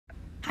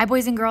Hi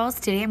boys and girls,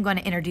 today I'm going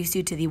to introduce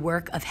you to the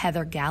work of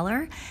Heather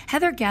Galler.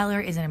 Heather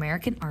Galler is an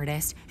American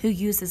artist who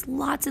uses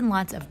lots and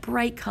lots of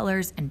bright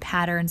colors and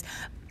patterns,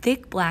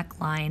 thick black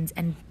lines,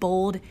 and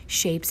bold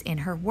shapes in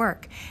her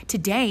work.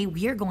 Today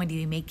we are going to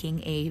be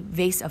making a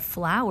vase of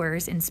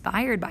flowers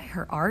inspired by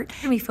her art.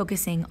 We're going to be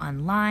focusing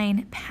on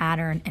line,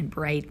 pattern, and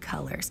bright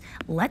colors.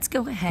 Let's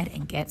go ahead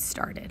and get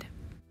started.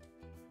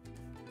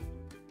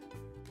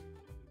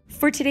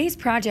 For today's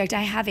project,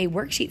 I have a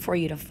worksheet for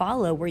you to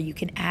follow where you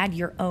can add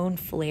your own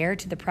flair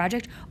to the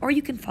project, or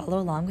you can follow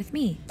along with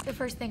me. The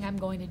first thing I'm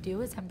going to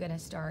do is I'm going to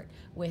start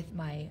with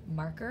my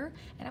marker,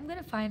 and I'm going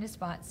to find a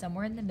spot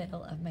somewhere in the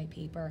middle of my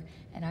paper,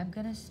 and I'm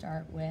going to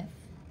start with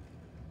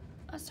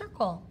a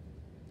circle.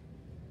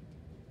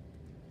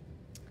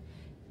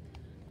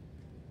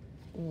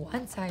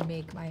 Once I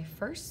make my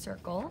first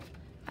circle,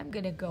 I'm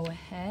going to go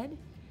ahead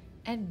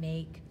and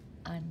make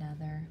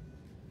another.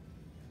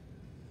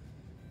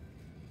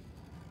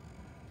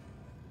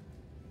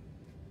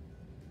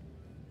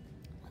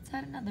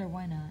 Add another,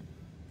 why not?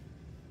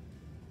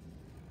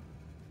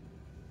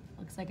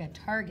 Looks like a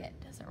target.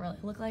 Doesn't really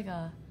look like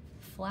a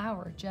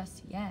flower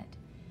just yet.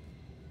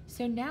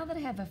 So now that I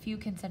have a few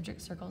concentric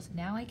circles,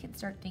 now I can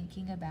start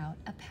thinking about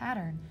a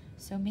pattern.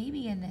 So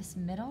maybe in this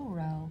middle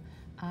row,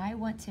 I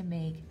want to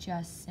make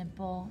just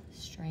simple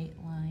straight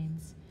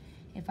lines.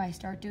 If I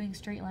start doing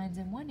straight lines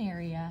in one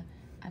area,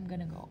 I'm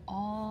gonna go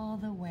all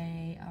the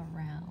way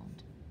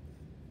around.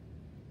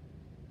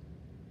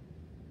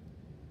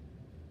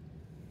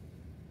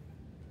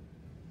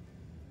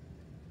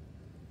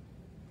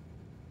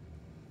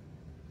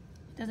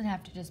 Doesn't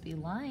have to just be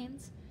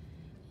lines.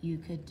 You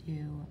could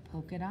do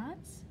polka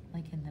dots,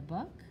 like in the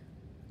book.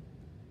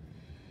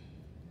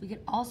 We could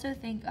also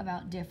think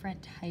about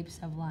different types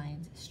of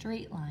lines: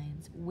 straight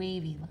lines,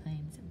 wavy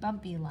lines,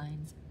 bumpy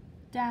lines,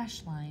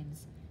 dash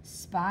lines,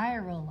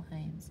 spiral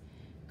lines,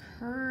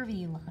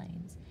 curvy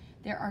lines.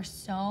 There are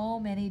so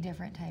many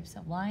different types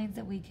of lines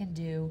that we can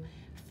do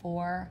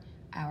for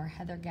our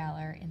Heather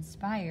Galler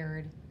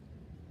inspired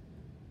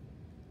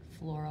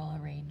floral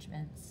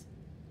arrangements.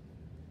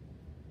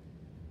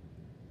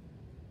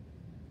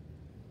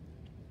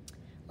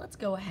 Let's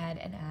go ahead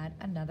and add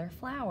another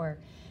flower.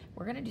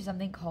 We're going to do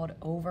something called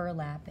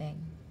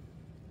overlapping.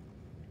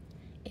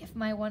 If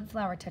my one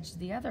flower touches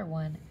the other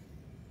one,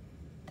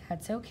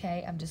 that's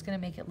okay. I'm just going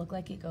to make it look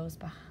like it goes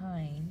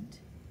behind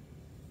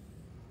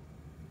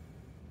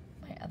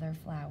my other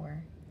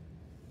flower.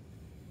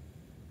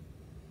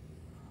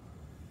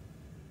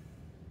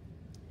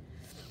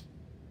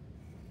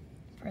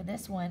 For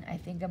this one, I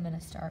think I'm going to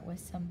start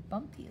with some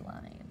bumpy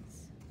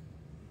lines.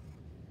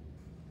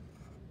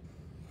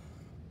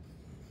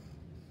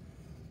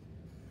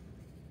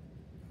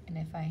 And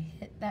if I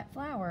hit that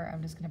flower,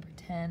 I'm just going to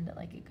pretend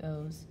like it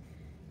goes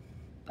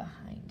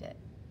behind it.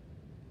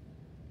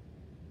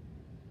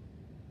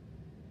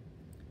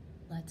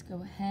 Let's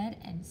go ahead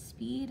and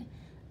speed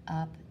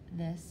up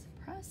this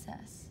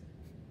process.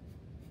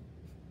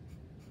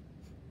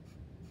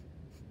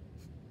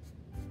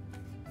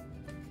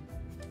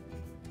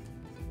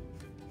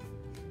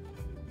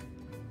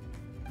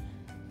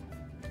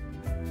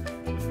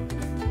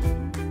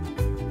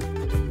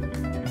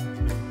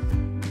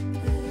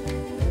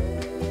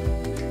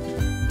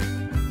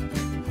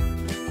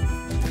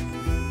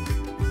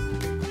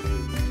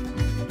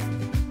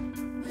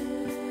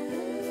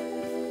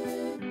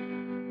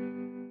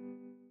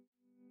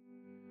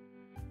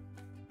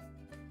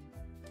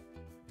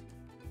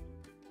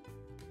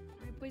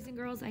 Boys and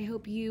girls, I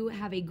hope you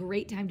have a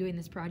great time doing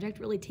this project.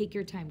 Really take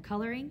your time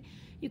coloring.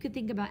 You could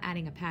think about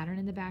adding a pattern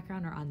in the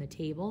background or on the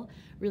table.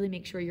 Really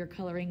make sure you're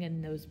coloring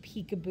in those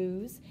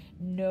peekaboos.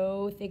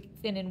 No thick,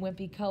 thin, and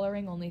wimpy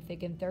coloring, only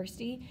thick and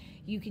thirsty.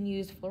 You can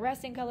use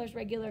fluorescent colors,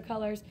 regular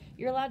colors.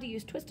 You're allowed to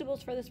use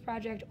twistables for this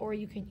project, or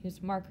you can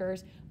use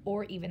markers,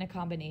 or even a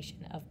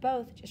combination of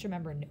both. Just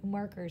remember, no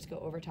markers go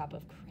over top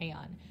of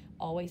crayon.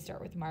 Always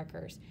start with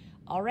markers.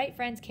 All right,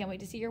 friends, can't wait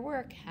to see your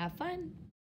work. Have fun.